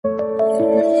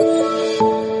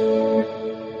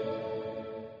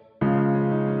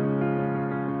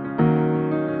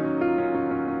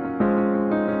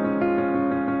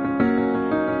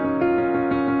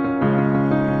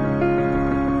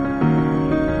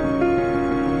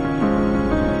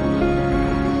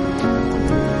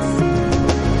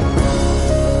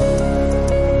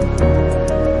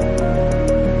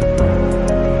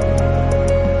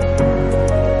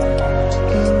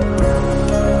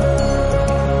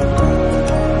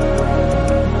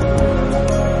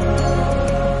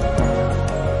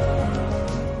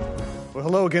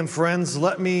Again, friends,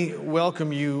 let me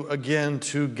welcome you again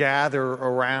to gather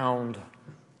around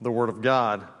the Word of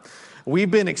God.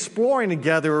 We've been exploring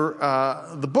together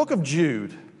the book of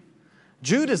Jude.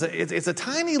 Jude is a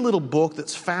tiny little book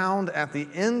that's found at the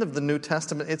end of the New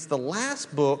Testament. It's the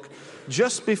last book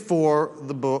just before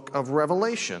the book of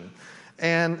Revelation.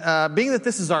 And being that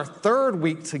this is our third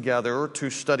week together to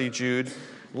study Jude,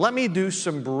 let me do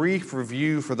some brief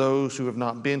review for those who have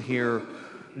not been here.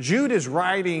 Jude is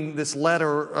writing this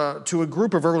letter to a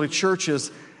group of early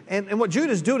churches, and what Jude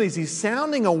is doing is he's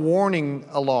sounding a warning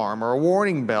alarm or a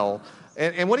warning bell,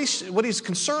 and what he's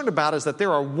concerned about is that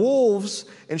there are wolves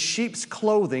in sheep's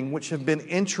clothing which have been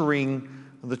entering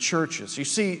the churches. You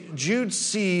see, Jude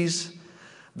sees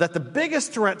that the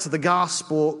biggest threat to the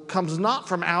gospel comes not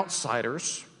from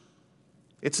outsiders.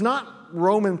 It's not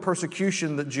Roman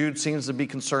persecution that Jude seems to be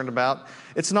concerned about.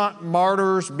 It's not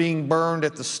martyrs being burned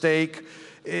at the stake.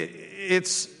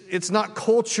 It's not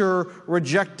culture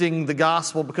rejecting the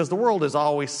gospel, because the world is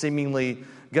always seemingly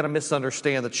going to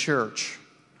misunderstand the church.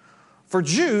 For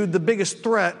Jude, the biggest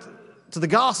threat to the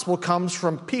gospel comes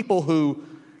from people who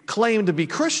claim to be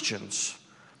Christians,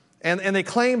 and they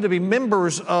claim to be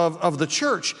members of the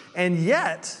church, and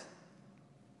yet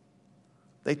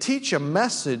they teach a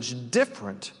message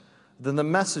different than the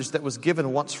message that was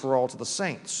given once for all to the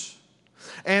saints.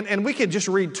 And we could just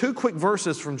read two quick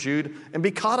verses from Jude and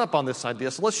be caught up on this idea.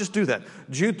 So let's just do that.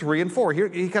 Jude 3 and 4. Here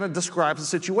he kind of describes the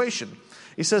situation.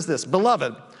 He says this: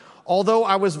 "Beloved, although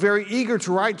I was very eager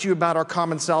to write to you about our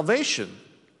common salvation,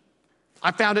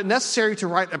 I found it necessary to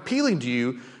write appealing to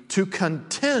you to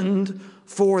contend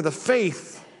for the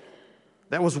faith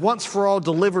that was once for all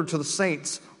delivered to the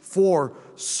saints. For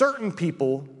certain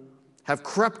people have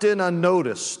crept in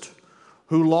unnoticed,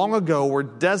 who long ago were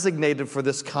designated for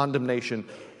this condemnation."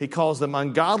 He calls them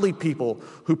ungodly people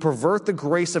who pervert the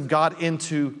grace of God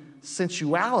into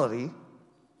sensuality,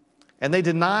 and they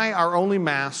deny our only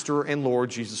Master and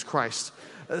Lord Jesus Christ.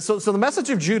 So the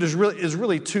message of Jude is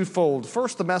really twofold.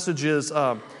 First, the message is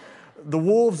the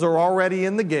wolves are already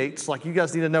in the gates. Like, you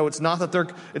guys need to know, it's not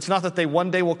that they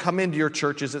one day will come into your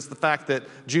churches. It's the fact that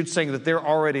Jude's saying that they're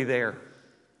already there.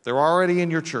 They're already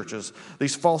in your churches.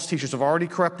 These false teachers have already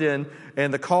crept in,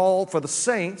 and the call for the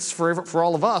saints, for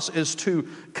all of us, is to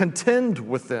contend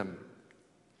with them.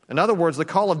 In other words, the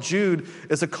call of Jude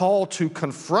is a call to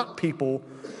confront people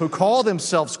who call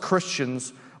themselves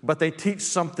Christians, but they teach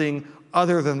something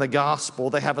other than the gospel.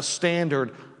 They have a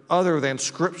standard other than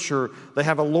Scripture. They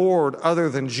have a Lord other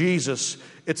than Jesus.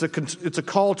 It's a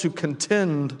call to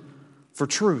contend for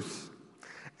truth.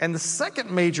 And the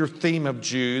second major theme of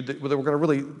Jude that we're going to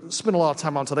really spend a lot of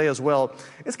time on today as well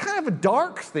is kind of a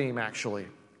dark theme, actually.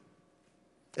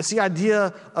 It's the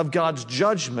idea of God's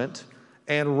judgment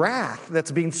and wrath that's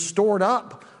being stored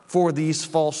up for these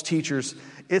false teachers.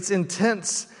 It's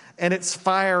intense, and it's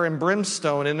fire and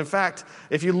brimstone. And in fact,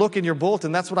 if you look in your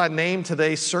bulletin, that's what I named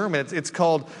today's sermon. It's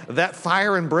called That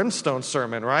Fire and Brimstone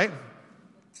Sermon, right?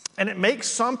 And it makes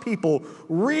some people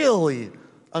really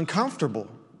uncomfortable.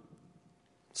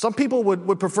 Some people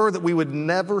would prefer that we would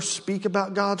never speak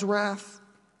about God's wrath.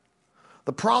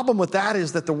 The problem with that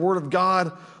is that the Word of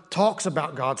God talks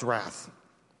about God's wrath.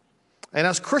 And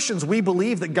as Christians, we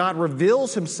believe that God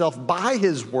reveals Himself by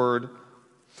His Word.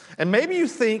 And maybe you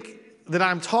think that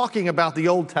I'm talking about the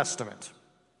Old Testament.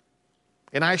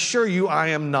 And I assure you I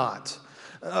am not.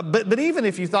 But even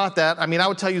if you thought that, I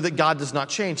would tell you that God does not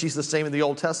change. He's the same in the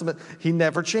Old Testament. He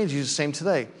never changed. He's the same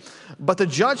today. But the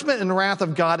judgment and wrath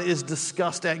of God is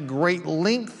discussed at great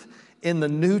length in the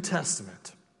New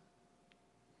Testament.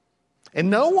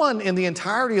 And no one in the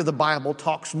entirety of the Bible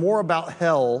talks more about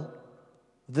hell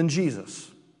than Jesus.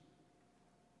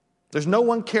 There's no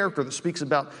one character that speaks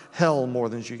about hell more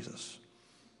than Jesus.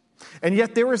 And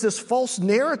yet there is this false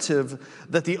narrative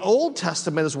that the Old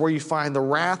Testament is where you find the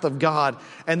wrath of God,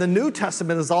 and the New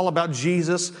Testament is all about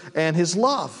Jesus and His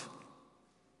love.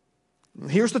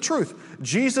 Here's the truth.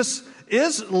 Jesus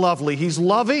is lovely. He's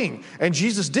loving. And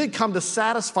Jesus did come to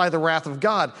satisfy the wrath of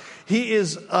God.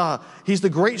 He's the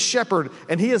great shepherd,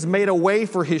 and He has made a way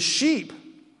for His sheep.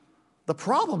 The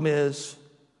problem is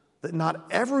that not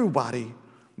everybody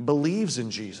believes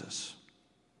in Jesus.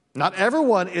 Not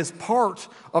everyone is part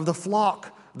of the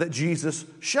flock that Jesus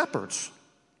shepherds.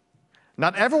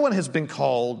 Not everyone has been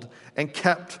called and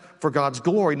kept for God's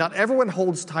glory. Not everyone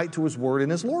holds tight to his word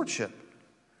and his lordship.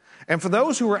 And for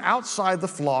those who are outside the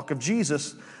flock of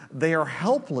Jesus, they are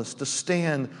helpless to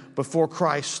stand before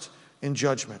Christ in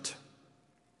judgment.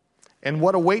 And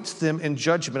what awaits them in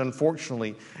judgment,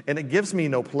 unfortunately, and it gives me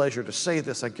no pleasure to say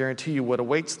this, I guarantee you what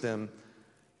awaits them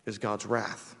is God's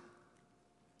wrath.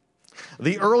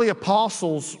 The early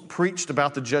apostles preached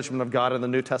about the judgment of God in the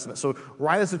New Testament. So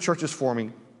right as the church is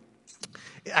forming,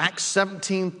 Acts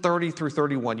 17:30 through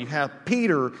 31, you have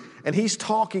Peter, and he's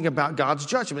talking about God's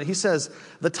judgment. He says,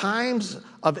 the times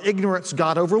of ignorance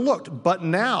God overlooked, but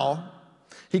now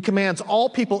he commands all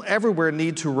people everywhere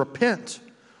need to repent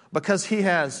because he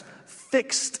has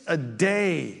fixed a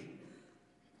day.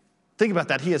 Think about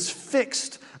that. He has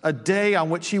fixed a day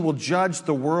on which he will judge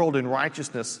the world in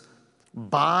righteousness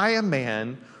by a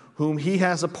man whom he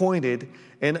has appointed,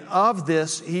 and of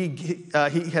this he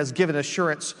has given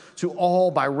assurance to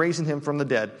all by raising him from the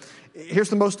dead. Here's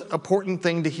the most important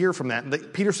thing to hear from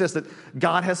that. Peter says that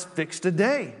God has fixed a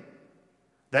day.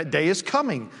 That day is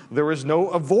coming. There is no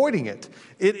avoiding it.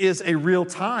 It is a real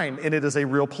time, and it is a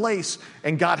real place,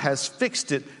 and God has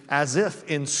fixed it as if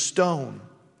in stone.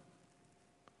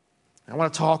 I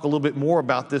want to talk a little bit more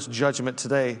about this judgment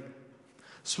today.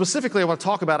 Specifically, I want to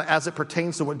talk about it as it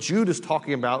pertains to what Jude is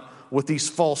talking about with these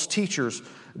false teachers.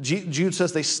 Jude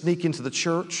says they sneak into the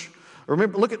church.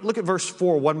 Remember, look at verse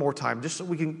 4 one more time, just so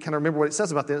we can kind of remember what it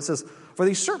says about that. It says, for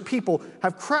these certain people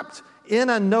have crept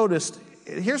in unnoticed.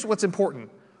 Here's what's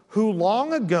important. Who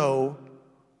long ago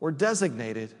were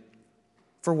designated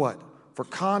for what? For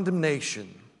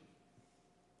condemnation.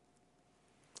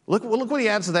 Look what he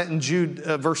adds to that in Jude,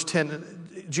 verse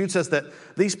 10. Jude says that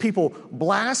these people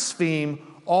blaspheme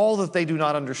all that they do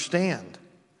not understand,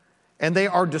 and they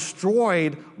are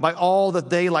destroyed by all that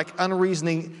they, like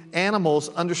unreasoning animals,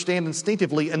 understand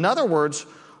instinctively. In other words,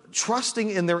 trusting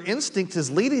in their instinct is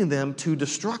leading them to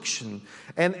destruction.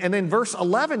 And in verse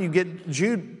 11, you get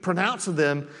Jude pronouncing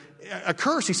them a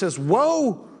curse. He says,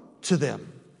 woe to them.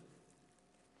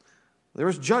 There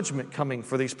is judgment coming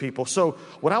for these people. So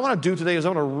what I want to do today is I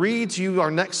want to read to you our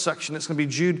next section. It's going to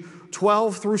be Jude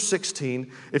 12 through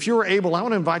 16. If you are able, I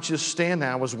want to invite you to stand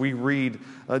now as we read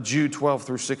Jude 12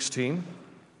 through 16.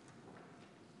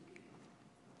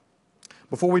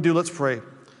 Before we do, let's pray.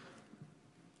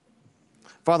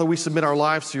 Father, we submit our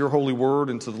lives to your holy word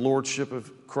and to the lordship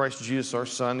of Christ Jesus, our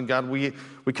Son. And God, we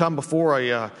come before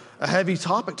a heavy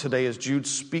topic today as Jude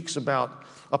speaks about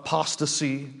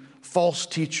apostasy, false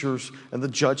teachers, and the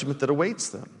judgment that awaits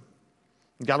them.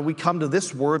 God, we come to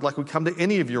this word like we come to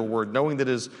any of your word, knowing that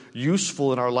it is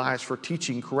useful in our lives for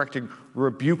teaching, correcting,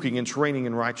 rebuking, and training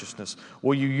in righteousness.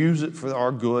 Will you use it for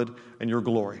our good and your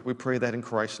glory? We pray that in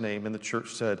Christ's name. And the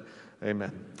church said,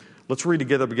 amen. Let's read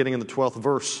together beginning in the 12th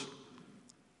verse.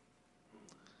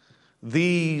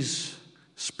 These,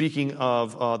 speaking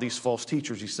of these false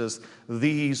teachers, he says,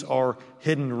 these are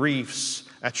hidden reefs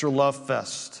at your love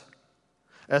fest,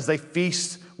 as they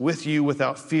feast with you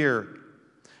without fear,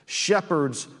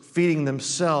 shepherds feeding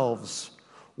themselves,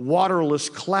 waterless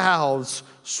clouds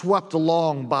swept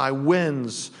along by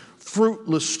winds,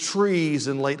 fruitless trees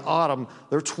in late autumn,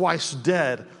 they're twice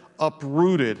dead,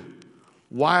 uprooted,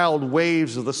 wild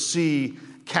waves of the sea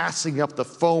casting up the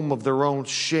foam of their own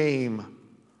shame,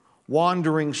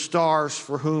 wandering stars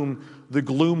for whom the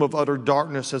gloom of utter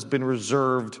darkness has been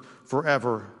reserved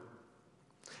forever.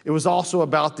 It was also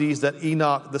about these that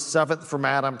Enoch, the seventh from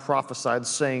Adam, prophesied,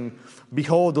 saying,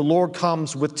 behold, the Lord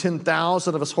comes with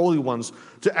 10,000 of his holy ones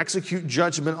to execute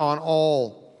judgment on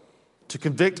all, to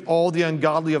convict all the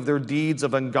ungodly of their deeds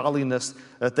of ungodliness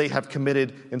that they have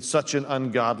committed in such an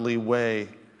ungodly way,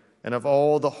 and of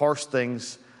all the harsh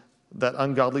things that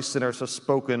ungodly sinners have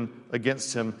spoken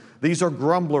against him. These are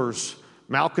grumblers,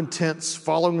 malcontents,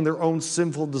 following their own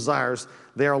sinful desires.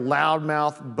 They are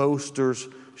loudmouth boasters,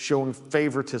 showing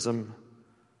favoritism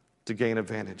to gain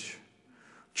advantage.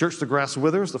 Church, the grass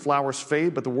withers, the flowers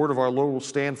fade, but the word of our Lord will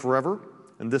stand forever.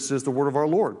 And this is the word of our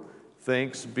Lord.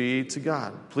 Thanks be to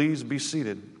God. Please be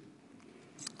seated.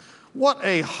 What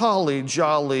a holly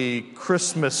jolly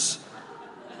Christmas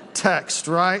text,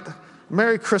 right?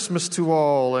 Merry Christmas to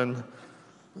all, and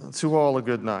to all a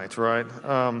good night, right?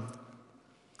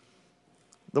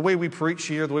 The way we preach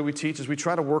here, the way we teach, is we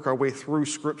try to work our way through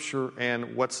Scripture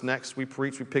and what's next. We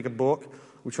preach, we pick a book,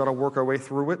 we try to work our way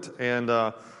through it. And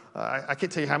I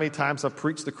can't tell you how many times I've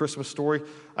preached the Christmas story.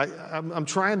 I'm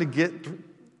trying to get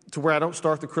to where I don't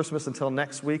start the Christmas until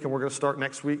next week, and we're going to start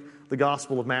next week the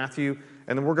Gospel of Matthew,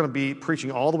 and then we're going to be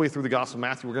preaching all the way through the Gospel of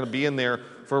Matthew. We're going to be in there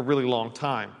for a really long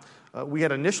time. We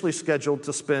had initially scheduled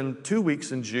to spend 2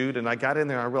 weeks in Jude, and I got in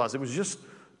there and I realized it was just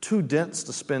too dense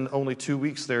to spend only 2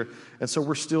 weeks there, and so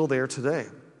we're still there today.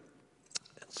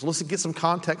 So let's get some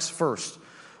context first.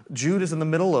 Jude is in the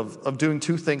middle of doing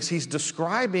two things. He's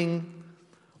describing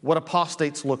what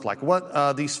apostates look like,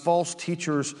 what these false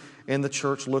teachers in the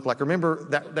church look like. Remember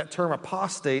that term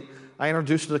apostate, I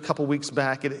introduced it a couple weeks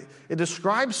back. It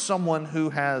describes someone who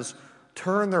has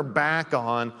turned their back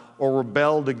on or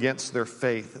rebelled against their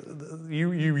faith.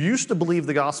 You used to believe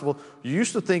the gospel, you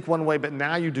used to think one way, but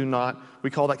now you do not. We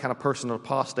call that kind of person an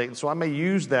apostate. And so I may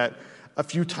use that a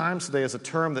few times today as a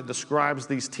term that describes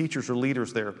these teachers or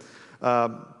leaders there.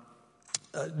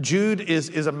 Jude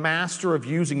is a master of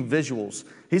using visuals.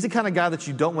 He's the kind of guy that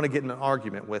you don't want to get in an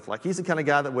argument with. Like, he's the kind of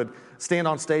guy that would stand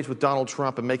on stage with Donald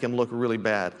Trump and make him look really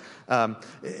bad. And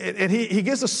he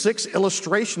gives us 6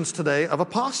 illustrations today of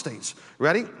apostates.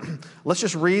 Ready? Let's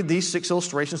just read these 6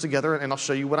 illustrations together, and I'll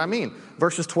show you what I mean.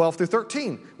 Verses 12 through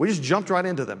 13. We just jumped right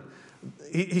into them.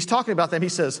 He's talking about them. He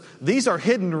says, "These are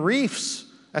hidden reefs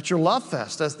at your love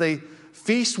fest as they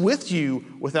feast with you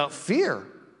without fear.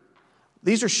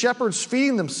 These are shepherds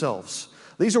feeding themselves.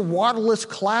 These are waterless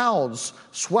clouds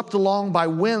swept along by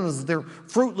winds. They're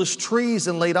fruitless trees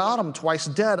in late autumn, twice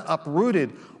dead,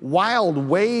 uprooted. Wild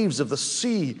waves of the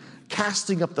sea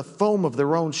casting up the foam of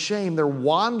their own shame. They're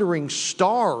wandering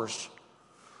stars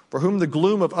for whom the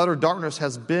gloom of utter darkness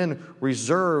has been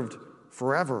reserved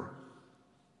forever."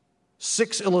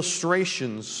 6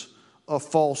 illustrations of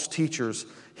false teachers: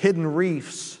 hidden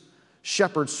reefs,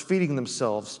 shepherds feeding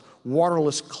themselves,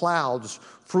 waterless clouds,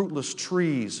 fruitless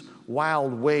trees,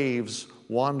 wild waves,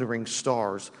 wandering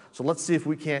stars. So let's see if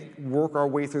we can't work our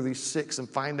way through these 6 and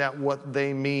find out what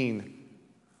they mean.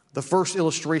 The first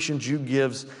illustration Jude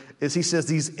gives is he says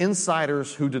these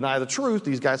insiders who deny the truth,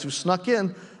 these guys who snuck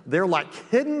in, they're like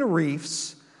hidden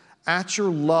reefs at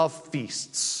your love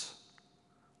feasts.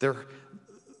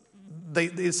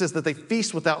 It says that they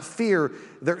feast without fear.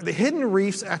 They're the hidden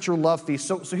reefs at your love feast.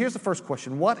 So here's the first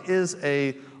question. What is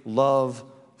a love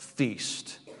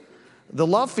feast? The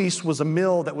love feast was a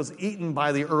meal that was eaten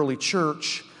by the early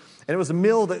church. And it was a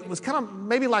meal that was kind of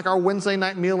maybe like our Wednesday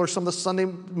night meal or some of the Sunday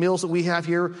meals that we have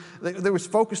here. It was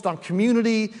focused on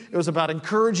community. It was about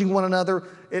encouraging one another.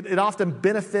 It often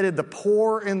benefited the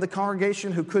poor in the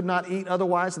congregation who could not eat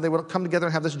otherwise, and they would come together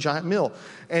and have this giant meal.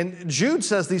 And Jude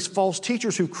says these false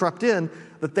teachers who crept in,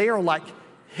 that they are like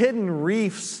hidden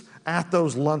reefs at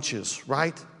those lunches,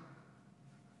 right?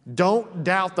 Don't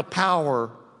doubt the power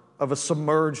of a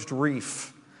submerged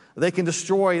reef. They can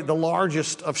destroy the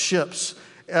largest of ships.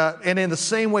 And in the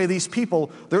same way, these people,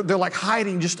 they're like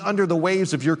hiding just under the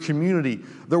waves of your community.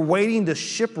 They're waiting to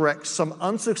shipwreck some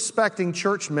unsuspecting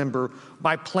church member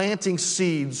by planting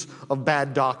seeds of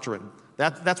bad doctrine.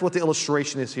 That's what the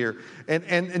illustration is here.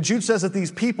 And Jude says that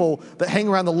these people that hang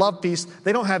around the love feast,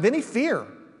 they don't have any fear.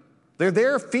 They're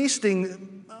there feasting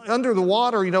under the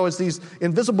water, as these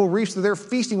invisible reefs. They're there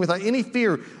feasting without any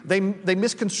fear. They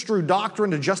misconstrue doctrine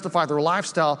to justify their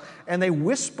lifestyle, and they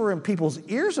whisper in people's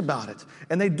ears about it.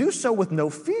 And they do so with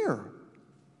no fear.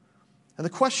 And the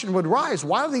question would rise,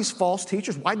 why are these false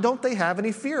teachers, why don't they have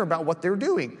any fear about what they're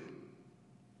doing?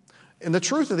 And the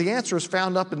truth of the answer is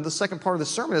found up in the second part of the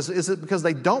sermon. Is it because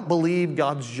they don't believe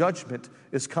God's judgment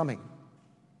is coming?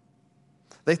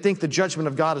 They think the judgment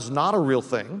of God is not a real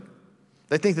thing.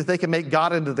 They think that they can make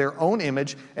God into their own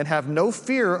image and have no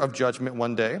fear of judgment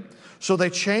one day. So they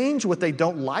change what they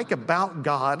don't like about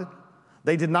God.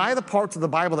 They deny the parts of the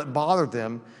Bible that bother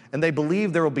them, and they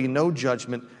believe there will be no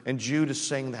judgment, and Jude is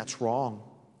saying that's wrong.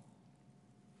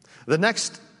 The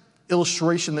next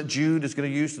illustration that Jude is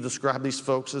going to use to describe these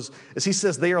folks is he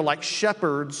says they are like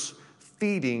shepherds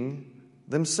feeding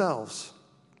themselves.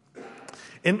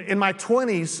 In my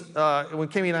 20s, when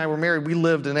Kimmy and I were married, we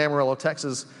lived in Amarillo,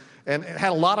 Texas, and had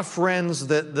a lot of friends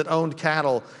that owned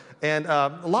cattle. And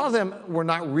a lot of them were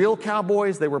not real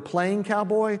cowboys. They were playing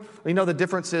cowboy. The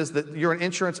difference is that you're an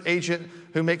insurance agent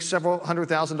who makes several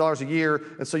 $100,000 a year,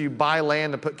 and so you buy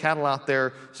land and put cattle out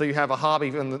there so you have a hobby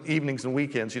in the evenings and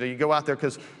weekends. You go out there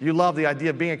because you love the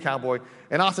idea of being a cowboy.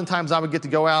 And oftentimes I would get to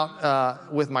go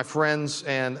out with my friends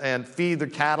and feed the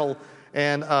cattle.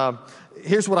 And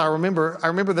here's what I remember. I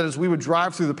remember that as we would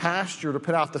drive through the pasture to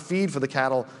put out the feed for the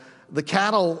cattle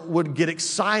would get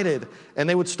excited, and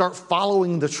they would start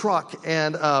following the truck,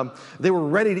 and they were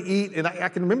ready to eat. And I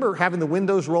can remember having the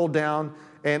windows rolled down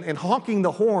and honking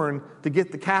the horn to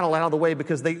get the cattle out of the way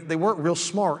because they weren't real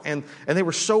smart, and they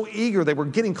were so eager. They were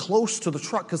getting close to the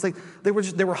truck because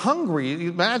they were hungry. You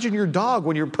imagine your dog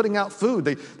when you're putting out food.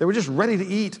 They were just ready to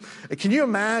eat. Can you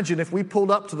imagine if we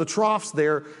pulled up to the troughs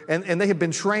there and they had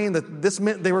been trained that this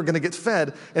meant they were going to get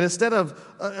fed, and instead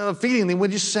of feeding them, we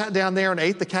just sat down there and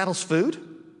ate the cattle's food?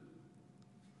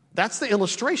 That's the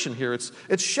illustration here.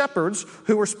 It's shepherds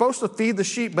who were supposed to feed the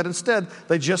sheep, but instead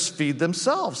they just feed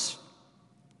themselves.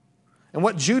 And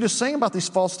what Jude is saying about these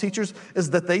false teachers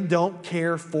is that they don't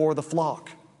care for the flock.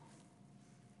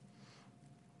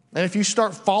 And if you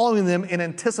start following them in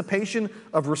anticipation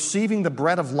of receiving the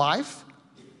bread of life,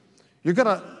 you're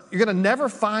gonna never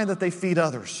find that they feed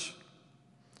others.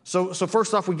 So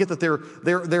first off, we get that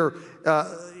they're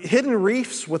hidden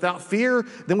reefs without fear.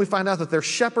 Then we find out that they're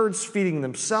shepherds feeding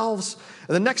themselves.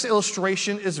 And the next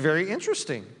illustration is very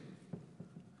interesting.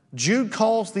 Jude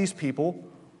calls these people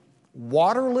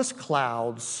waterless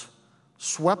clouds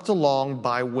swept along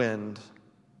by wind.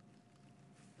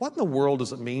 What in the world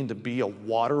does it mean to be a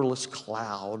waterless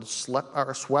cloud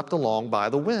swept along by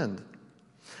the wind?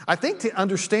 I think to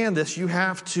understand this, you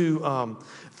have to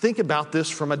think about this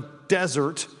from a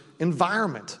desert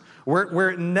environment where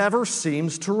it never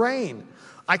seems to rain.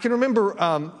 I can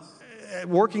remember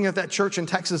working at that church in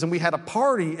Texas, and we had a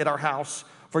party at our house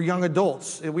for young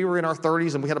adults. We were in our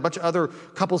 30s, and we had a bunch of other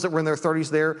couples that were in their 30s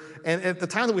there. And at the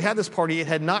time that we had this party, it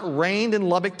had not rained in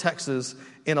Lubbock, Texas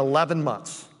in 11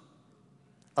 months.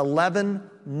 11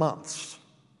 months.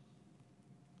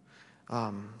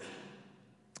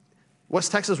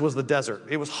 West Texas was the desert.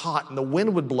 It was hot, and the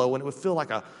wind would blow, and it would feel like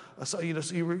a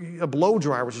blow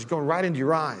dryer was just going right into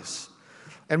your eyes.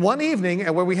 And one evening,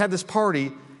 where we had this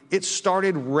party, it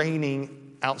started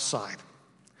raining outside.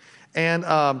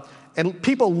 And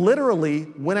people literally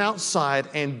went outside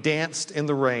and danced in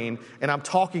the rain, and I'm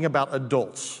talking about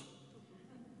adults.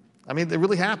 I mean, it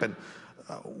really happened.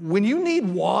 When you need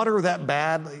water that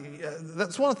bad,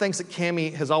 that's one of the things that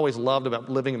Cammie has always loved about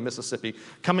living in Mississippi.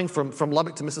 Coming from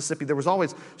Lubbock to Mississippi, there was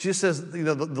always, she just says,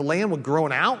 the land was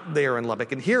growing out there in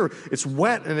Lubbock, and here it's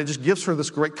wet, and it just gives her this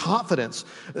great confidence.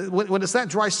 When it's that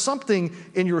dry, something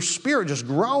in your spirit just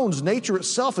groans. Nature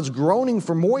itself is groaning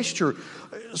for moisture.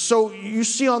 So you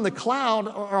see on the cloud,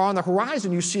 or on the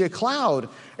horizon, you see a cloud,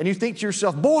 and you think to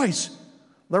yourself, boys,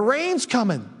 the rain's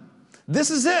coming.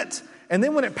 This is it. And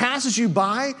then when it passes you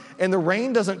by and the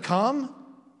rain doesn't come,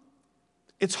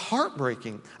 it's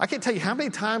heartbreaking. I can't tell you how many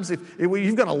times if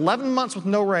you've got 11 months with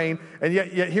no rain, and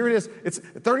yet here it is. It's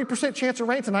a 30% chance of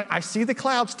rain tonight. I see the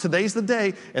clouds. Today's the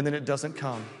day, and then it doesn't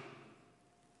come.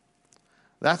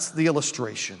 That's the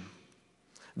illustration.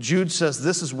 Jude says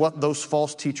this is what those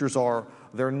false teachers are.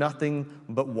 They're nothing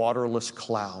but waterless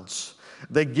clouds.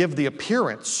 They give the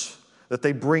appearance that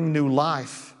they bring new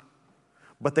life,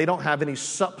 but they don't have any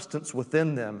substance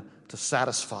within them to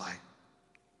satisfy.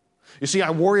 You see, I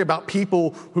worry about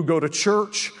people who go to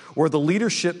church where the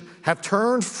leadership have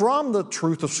turned from the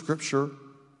truth of Scripture,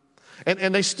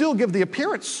 and they still give the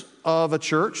appearance of a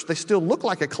church. They still look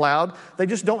like a cloud. They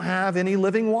just don't have any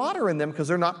living water in them because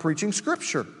they're not preaching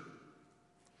Scripture.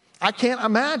 I can't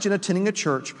imagine attending a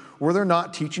church where they're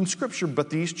not teaching Scripture,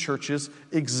 but these churches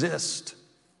exist.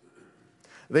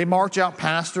 They march out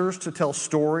pastors to tell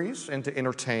stories and to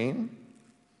entertain.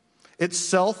 It's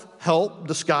self-help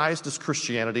disguised as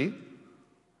Christianity,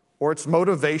 or it's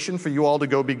motivation for you all to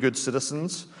go be good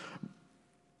citizens.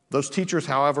 Those teachers,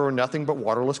 however, are nothing but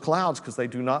waterless clouds because they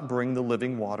do not bring the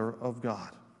living water of God.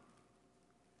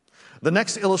 The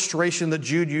next illustration that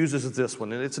Jude uses is this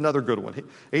one, and it's another good one.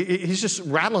 He's just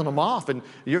rattling them off, and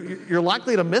you're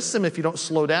likely to miss them if you don't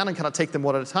slow down and kind of take them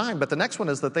one at a time. But the next one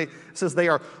is that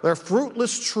they're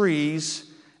fruitless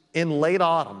trees in late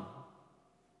autumn,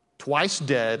 twice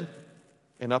dead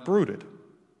and uprooted.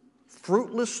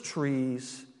 Fruitless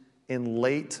trees in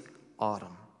late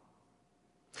autumn.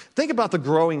 Think about the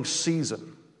growing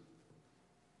season.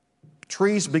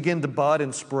 Trees begin to bud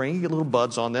in spring. You get little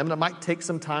buds on them, and it might take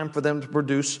some time for them to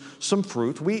produce some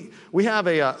fruit. We have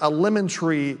a lemon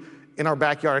tree in our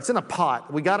backyard. It's in a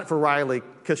pot. We got it for Riley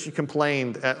because she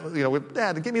complained,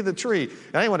 Dad, give me the tree.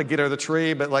 And I didn't want to get her the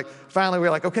tree, but finally we were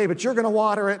like, okay, but you're going to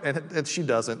water it, and she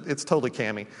doesn't. It's totally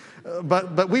Cammie.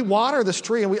 But we water this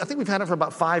tree, and I think we've had it for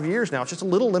about 5 years now. It's just a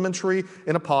little lemon tree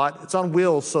in a pot. It's on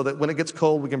wheels so that when it gets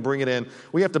cold, we can bring it in.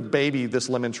 We have to baby this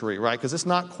lemon tree, right? Because it's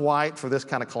not quite for this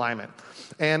kind of climate.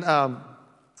 And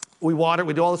we water it.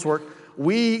 We do all this work.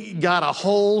 We got a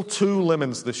whole 2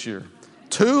 lemons this year.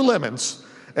 2 lemons.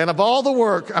 And of all the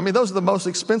work, I mean, those are the most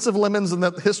expensive lemons in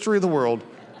the history of the world.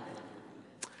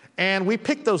 And we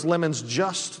picked those lemons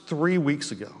just 3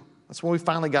 weeks ago. That's when we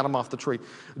finally got them off the tree.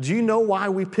 Do you know why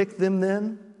we picked them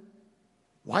then?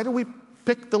 Why do we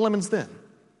pick the lemons then?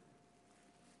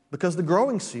 Because the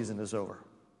growing season is over.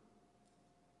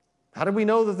 How did we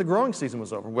know that the growing season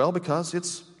was over? Well, because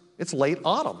it's late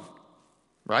autumn,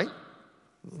 right?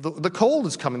 The cold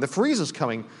is coming. The freeze is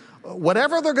coming.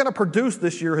 Whatever they're going to produce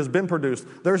this year has been produced.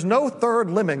 There's no third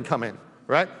lemon coming,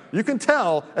 right? You can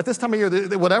tell at this time of year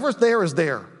that whatever's there is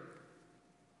there.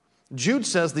 Jude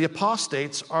says the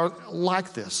apostates are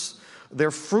like this. They're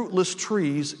fruitless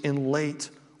trees in late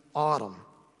autumn.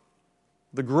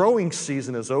 The growing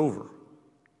season is over.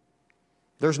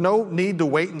 There's no need to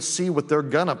wait and see what they're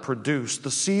going to produce.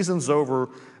 The season's over.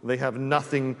 They have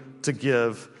nothing to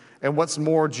give. And what's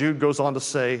more, Jude goes on to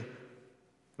say,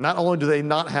 not only do they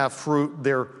not have fruit,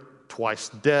 they're twice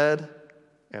dead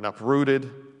and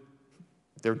uprooted.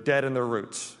 They're dead in their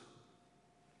roots.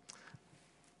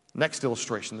 Next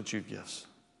illustration that Jude gives.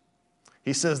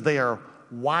 He says they are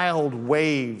wild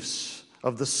waves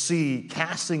of the sea,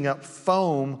 casting up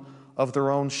foam of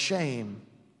their own shame.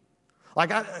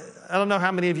 Like, I don't know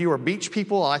how many of you are beach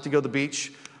people. I like to go to the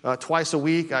beach twice a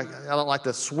week. I don't like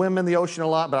to swim in the ocean a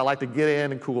lot, but I like to get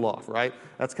in and cool off, right?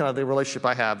 That's kind of the relationship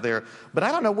I have there. But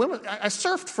I don't know, I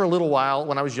surfed for a little while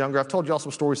when I was younger. I've told you all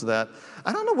some stories of that.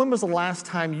 I don't know when was the last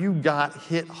time you got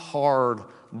hit hard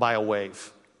by a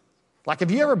wave. Like,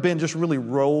 have you ever been just really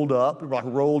rolled up, like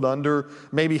rolled under,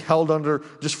 maybe held under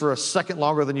just for a second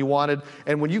longer than you wanted?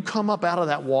 And when you come up out of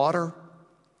that water,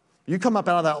 you come up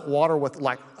out of that water with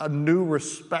like a new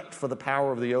respect for the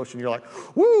power of the ocean. You're like,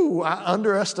 woo, I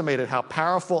underestimated how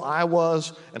powerful I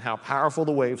was and how powerful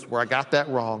the waves were. I got that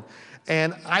wrong.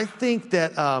 And I think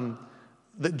that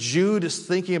that Jude is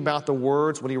thinking about the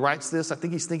words, when he writes this, I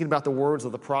think he's thinking about the words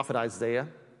of the prophet Isaiah.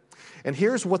 And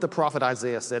here's what the prophet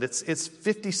Isaiah said. It's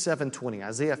 57:20,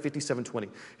 Isaiah 57:20.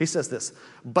 He says this,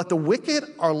 "But the wicked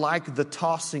are like the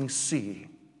tossing sea,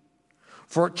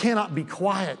 for it cannot be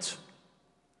quiet,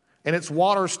 and its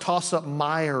waters toss up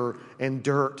mire and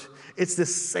dirt." It's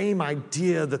this same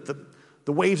idea that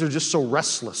the waves are just so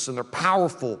restless and they're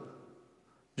powerful,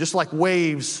 just like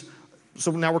waves.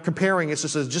 So now we're comparing, it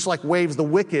says, just like waves, the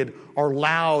wicked are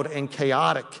loud and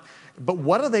chaotic. But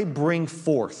what do they bring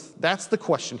forth? That's the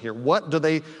question here.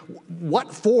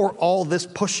 What for all this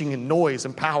pushing and noise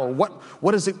and power?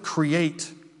 What does it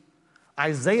create?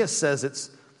 Isaiah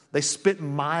says they spit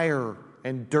mire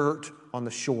and dirt on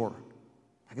the shore.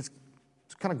 Like it's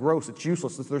kind of gross. It's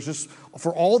useless. There's just,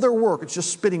 for all their work, it's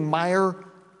just spitting mire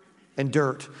and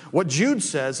dirt. What Jude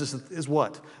says is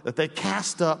what? That they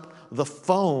cast up the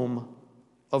foam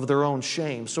of their own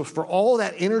shame. So for all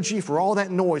that energy, for all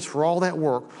that noise, for all that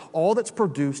work, all that's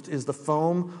produced is the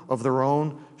foam of their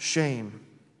own shame.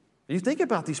 You think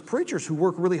about these preachers who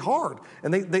work really hard,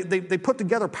 and they put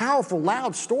together powerful,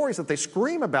 loud stories that they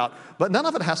scream about, but none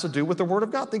of it has to do with the Word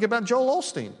of God. Think about Joel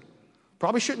Osteen.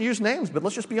 Probably shouldn't use names, but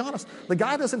let's just be honest. The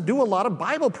guy doesn't do a lot of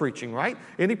Bible preaching, right?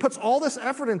 And he puts all this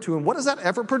effort into him. What does that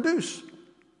effort produce?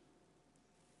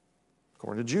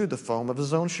 According to Jude, the foam of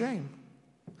his own shame.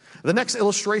 The next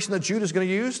illustration that Jude is going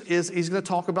to use is he's going to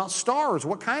talk about stars.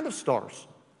 What kind of stars?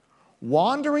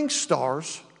 Wandering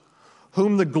stars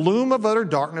whom the gloom of utter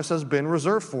darkness has been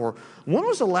reserved for. When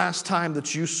was the last time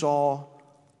that you saw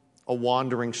a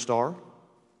wandering star?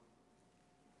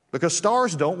 Because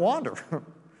stars don't wander.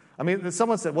 I mean,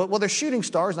 someone said, well, they're shooting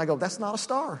stars. And I go, that's not a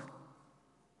star.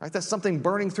 Right? That's something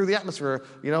burning through the atmosphere,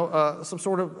 some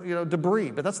sort of,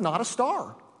 debris. But that's not a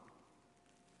star.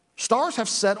 Stars have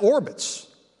set orbits.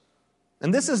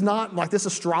 And this is not like this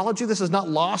astrology. This is not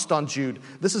lost on Jude.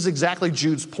 This is exactly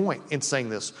Jude's point in saying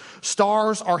this.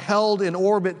 Stars are held in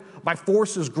orbit by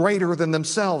forces greater than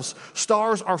themselves.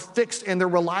 Stars are fixed and they're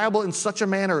reliable in such a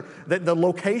manner that the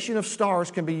location of stars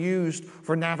can be used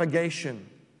for navigation.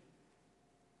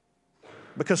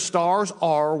 Because stars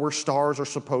are where stars are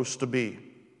supposed to be.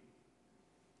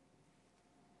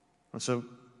 And so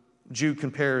Jude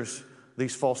compares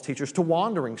these false teachers to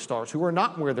wandering stars who are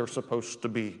not where they're supposed to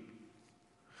be.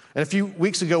 And a few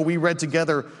weeks ago, we read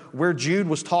together where Jude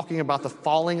was talking about the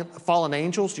fallen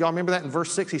angels. Do y'all remember that in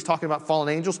verse 6? He's talking about fallen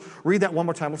angels. Read that one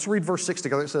more time. Let's read verse 6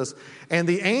 together. It says, "And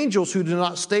the angels who do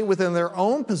not stay within their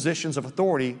own positions of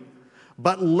authority,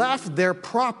 but left their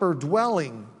proper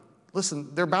dwelling." Listen,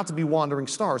 they're about to be wandering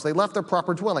stars. They left their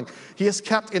proper dwelling. "He is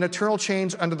kept in eternal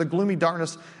chains under the gloomy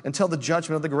darkness until the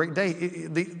judgment of the great day."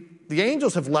 The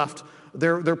angels have left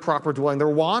their proper dwelling. They're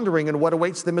wandering, and what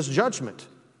awaits them is judgment.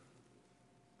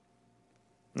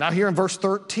 Now here in verse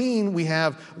 13, we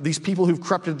have these people who've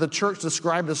crept into the church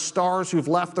described as stars who've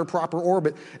left their proper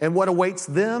orbit. And what awaits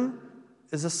them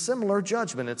is a similar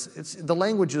judgment. The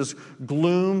language is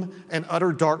gloom and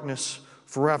utter darkness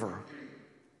forever.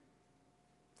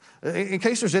 In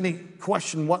case there's any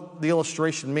question what the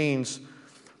illustration means,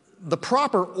 the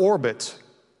proper orbit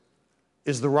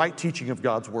is the right teaching of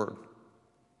God's word.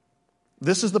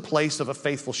 This is the place of a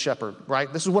faithful shepherd,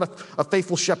 right? This is what a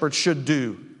faithful shepherd should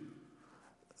do.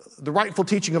 The rightful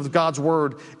teaching of God's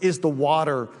word is the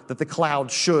water that the cloud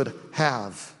should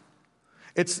have.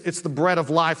 It's the bread of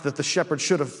life that the shepherd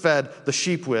should have fed the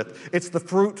sheep with. It's the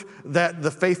fruit that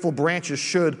the faithful branches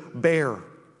should bear.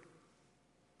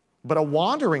 But a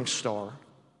wandering star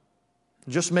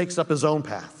just makes up his own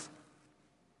path.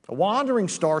 A wandering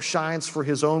star shines for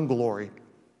his own glory.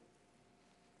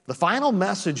 The final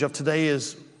message of today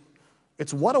is,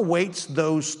 it's what awaits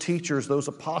those teachers, those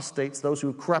apostates, those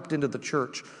who crept into the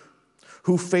church,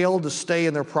 who failed to stay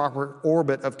in their proper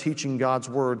orbit of teaching God's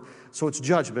word. So it's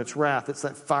judgment, it's wrath, it's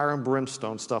that fire and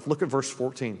brimstone stuff. Look at verse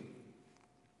 14.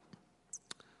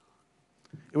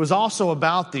 It was also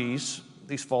about these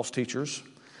false teachers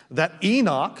that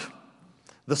Enoch,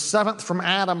 the seventh from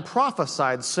Adam,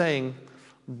 prophesied, saying,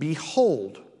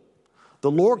 "Behold, the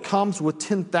Lord comes with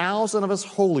 10,000 of his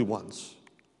holy ones."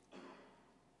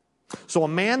 So a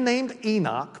man named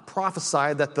Enoch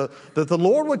prophesied that the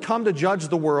Lord would come to judge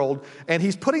the world, and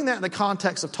he's putting that in the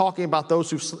context of talking about those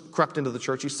who crept into the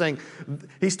church.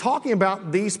 He's talking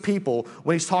about these people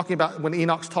when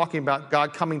Enoch's talking about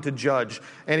God coming to judge,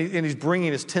 and he's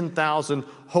bringing his 10,000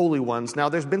 holy ones. Now,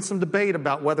 there's been some debate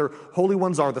about whether holy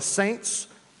ones are the saints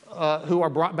who are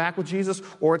brought back with Jesus,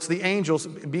 or it's the angels.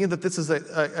 Being that this is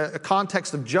a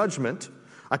context of judgment,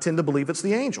 I tend to believe it's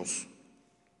the angels.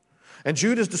 And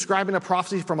Jude is describing a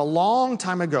prophecy from a long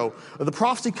time ago. The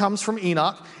prophecy comes from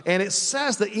Enoch, and it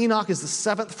says that Enoch is the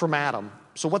seventh from Adam.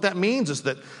 So what that means is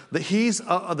that he's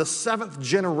the seventh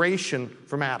generation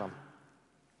from Adam.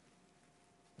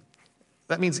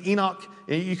 That means Enoch,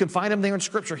 you can find him there in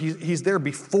Scripture. He's there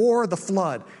before the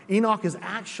flood. Enoch is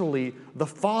actually the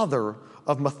father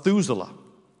of Methuselah,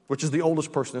 which is the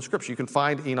oldest person in Scripture. You can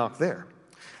find Enoch there.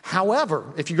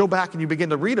 However, if you go back and you begin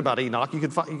to read about Enoch, you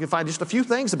can find just a few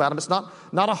things about him. It's not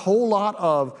a whole lot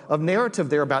of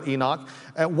narrative there about Enoch.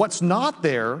 What's not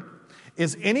there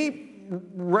is any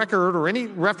record or any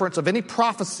reference of any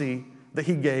prophecy that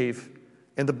he gave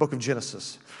in the book of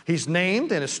Genesis. He's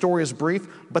named and his story is brief,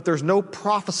 but there's no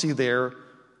prophecy there,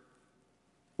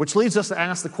 which leads us to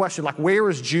ask the question, where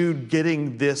is Jude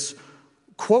getting this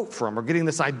quote from or getting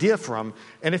this idea from?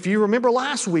 And if you remember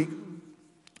last week,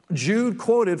 Jude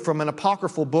quoted from an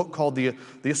apocryphal book called the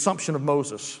Assumption of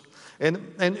Moses.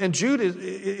 And Jude,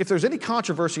 if there's any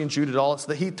controversy in Jude at all, it's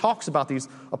that he talks about these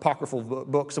apocryphal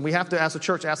books. And we have to, as a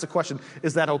church, ask the question,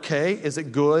 is that okay? Is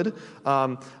it good? It's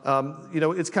kind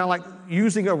of like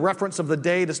using a reference of the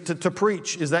day to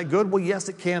preach. Is that good? Well, yes,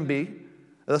 it can be.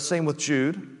 The same with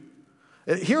Jude.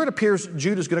 Here it appears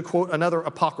Jude is going to quote another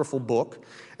apocryphal book.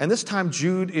 And this time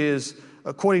Jude is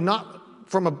quoting not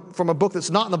from a book that's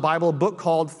not in the Bible, a book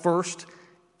called First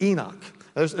Enoch.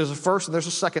 There's a first and there's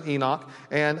a second Enoch.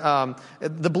 And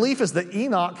the belief is that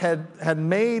Enoch had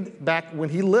made, back when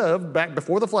he lived, back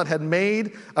before the flood, had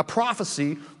made a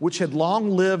prophecy which had long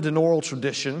lived in oral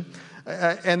tradition.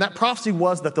 And that prophecy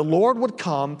was that the Lord would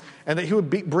come and that he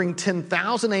would bring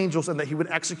 10,000 angels and that he would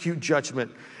execute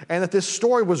judgment. And that this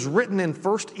story was written in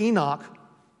First Enoch,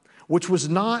 which was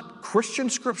not Christian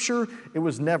scripture. It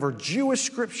was never Jewish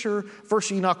scripture.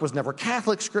 First Enoch was never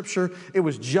Catholic scripture. It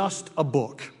was just a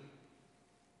book.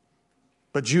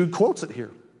 But Jude quotes it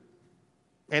here.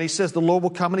 And he says the Lord will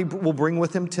come and he will bring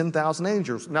with him 10,000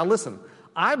 angels. Now listen,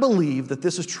 I believe that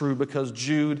this is true because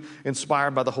Jude,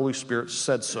 inspired by the Holy Spirit,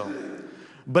 said so.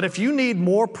 But if you need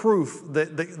more proof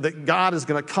that God is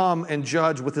going to come and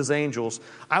judge with his angels,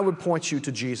 I would point you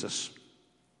to Jesus.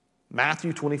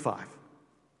 Matthew 25.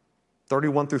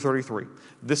 31 through 33.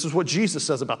 This is what Jesus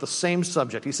says about the same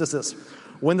subject. He says this,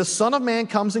 when the Son of Man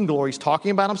comes in glory, he's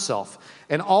talking about himself,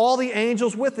 and all the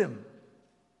angels with him.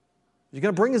 He's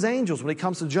going to bring his angels when he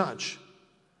comes to judge.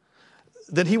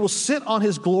 Then he will sit on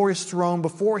his glorious throne.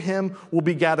 Before him will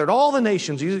be gathered all the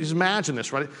nations. You imagine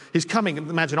this, right? He's coming.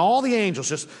 Imagine all the angels,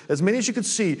 just as many as you could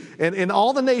see, and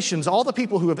all the nations, all the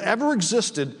people who have ever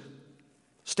existed,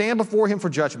 stand before him for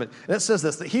judgment. And it says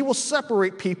this, that he will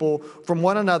separate people from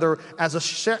one another as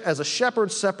a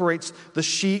shepherd separates the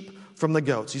sheep from the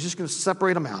goats. He's just going to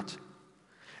separate them out.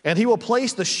 And he will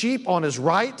place the sheep on his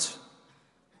right,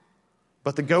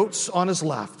 but the goats on his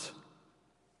left.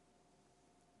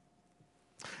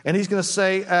 And he's going to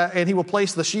say, and he will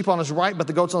place the sheep on his right, but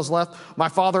the goats on his left. My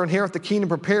Father, inherit the kingdom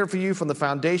prepared for you from the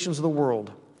foundations of the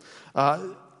world.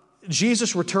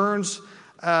 Jesus returns,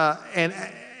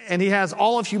 and he has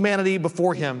all of humanity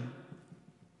before him.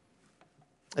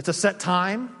 It's a set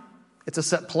time. It's a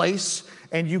set place,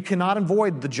 and you cannot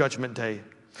avoid the judgment day.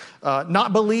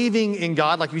 Not believing in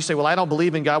God, like you say, well, I don't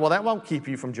believe in God, well, that won't keep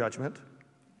you from judgment.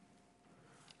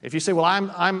 If you say, well,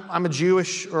 I'm a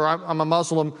Jewish or I'm a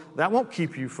Muslim, that won't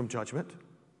keep you from judgment.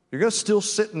 You're going to still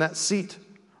sit in that seat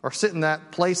or sit in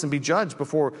that place and be judged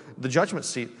before the judgment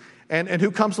seat. And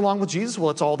who comes along with Jesus? Well,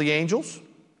 it's all the angels.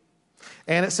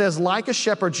 And it says, like a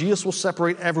shepherd, Jesus will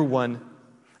separate everyone.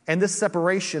 And this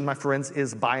separation, my friends,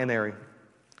 is binary.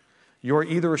 You're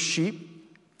either a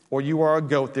sheep or you are a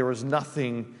goat. There is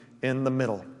nothing in the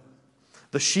middle.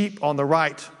 The sheep on the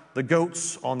right, the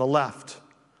goats on the left.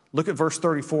 Look at verse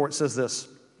 34. It says this.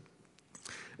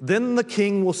 Then the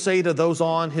king will say to those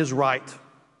on his right,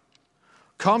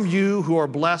 come you who are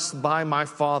blessed by my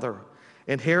Father,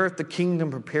 inherit the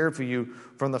kingdom prepared for you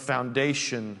from the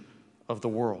foundation of the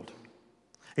world.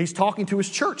 He's talking to his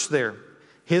church there,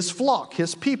 his flock,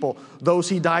 his people, those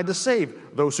he died to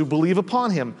save, those who believe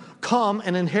upon him. Come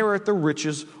and inherit the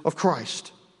riches of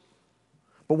Christ.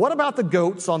 But what about the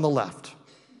goats on the left?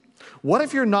 What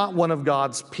if you're not one of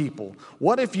God's people?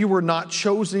 What if you were not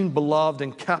chosen, beloved,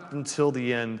 and kept until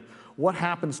the end? What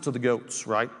happens to the goats,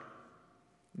 right?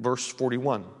 Verse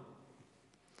 41.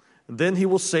 Then he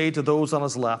will say to those on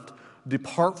his left,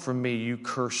 depart from me, you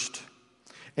cursed,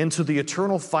 into the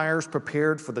eternal fires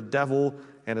prepared for the devil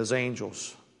and his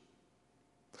angels.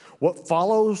 What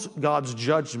follows God's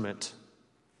judgment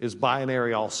is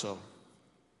binary also.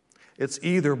 It's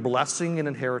either blessing and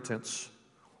inheritance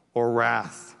or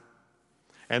wrath.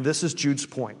 And this is Jude's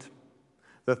point,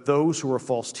 that those who are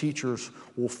false teachers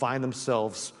will find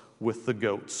themselves with the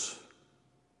goats.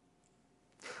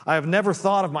 I have never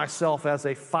thought of myself as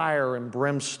a fire and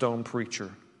brimstone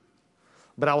preacher.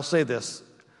 But I will say this,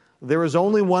 there is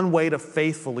only one way to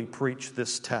faithfully preach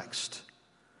this text.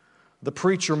 The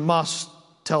preacher must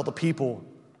tell the people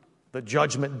that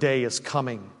judgment day is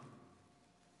coming.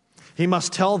 He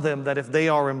must tell them that if they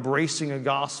are embracing a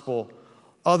gospel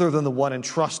other than the one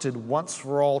entrusted once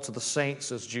for all to the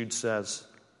saints, as Jude says,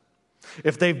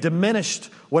 if they've diminished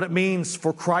what it means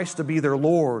for Christ to be their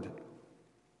Lord,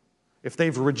 if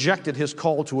they've rejected his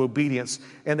call to obedience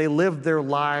and they live their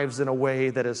lives in a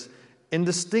way that is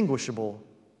indistinguishable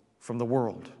from the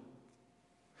world,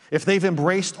 if they've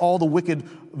embraced all the wicked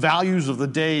values of the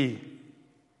day,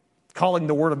 calling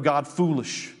the word of God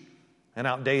foolish and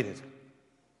outdated,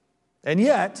 and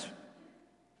yet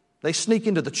they sneak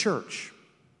into the church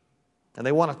and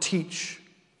they want to teach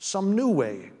some new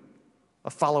way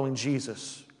of following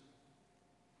Jesus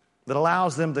that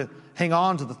allows them to hang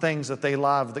on to the things that they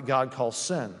love that God calls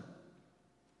sin.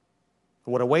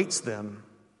 What awaits them,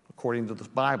 according to the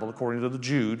Bible, according to the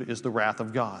Jude, is the wrath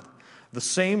of God. The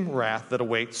same wrath that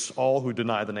awaits all who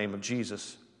deny the name of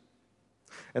Jesus.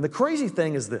 And the crazy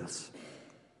thing is this.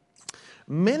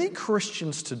 Many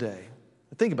Christians today,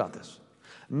 think about this,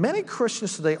 many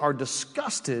Christians today are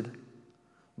disgusted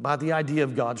by the idea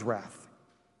of God's wrath.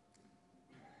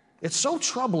 It's so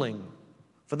troubling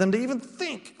for them to even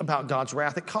think about God's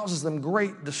wrath. It causes them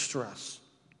great distress.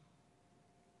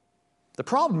 The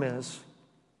problem is,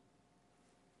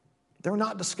 they're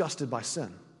not disgusted by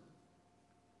sin.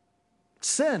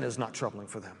 Sin is not troubling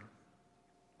for them.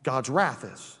 God's wrath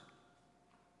is.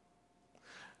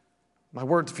 My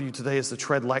word for you today is to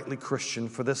tread lightly, Christian,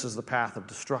 for this is the path of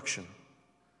destruction.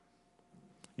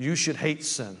 You should hate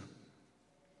sin.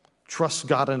 Trust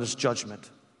God in his judgment.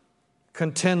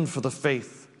 Contend for the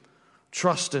faith.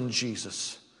 Trust in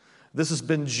Jesus. This has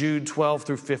been Jude 12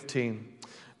 through 15.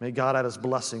 May God add his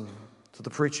blessing to the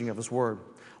preaching of his word.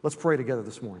 Let's pray together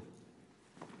this morning.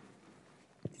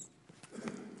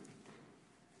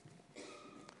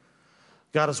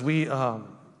 God, as we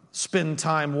spend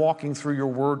time walking through your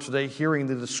word today, hearing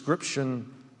the description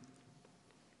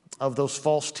of those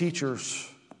false teachers,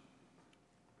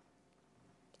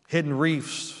 hidden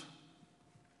reefs,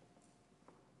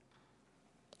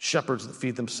 shepherds that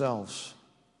feed themselves,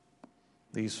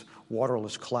 these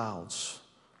waterless clouds,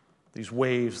 these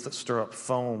waves that stir up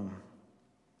foam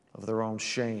of their own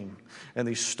shame, and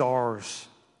these stars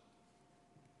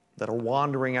that are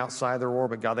wandering outside their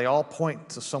orbit, God, they all point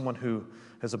to someone who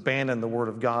has abandoned the Word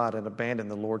of God and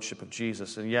abandoned the Lordship of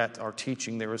Jesus, and yet are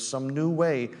teaching there is some new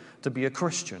way to be a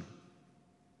Christian.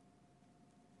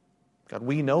 God,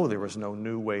 we know there is no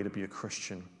new way to be a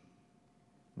Christian.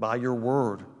 By your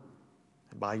Word,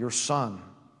 and by your Son,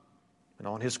 and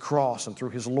on his cross, and through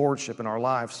his Lordship in our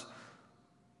lives.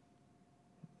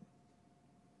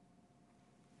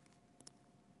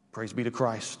 Praise be to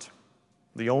Christ,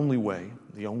 the only way,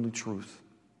 the only truth.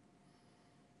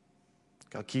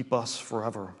 God, keep us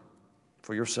forever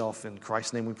for yourself. In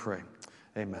Christ's name we pray.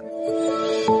 Amen.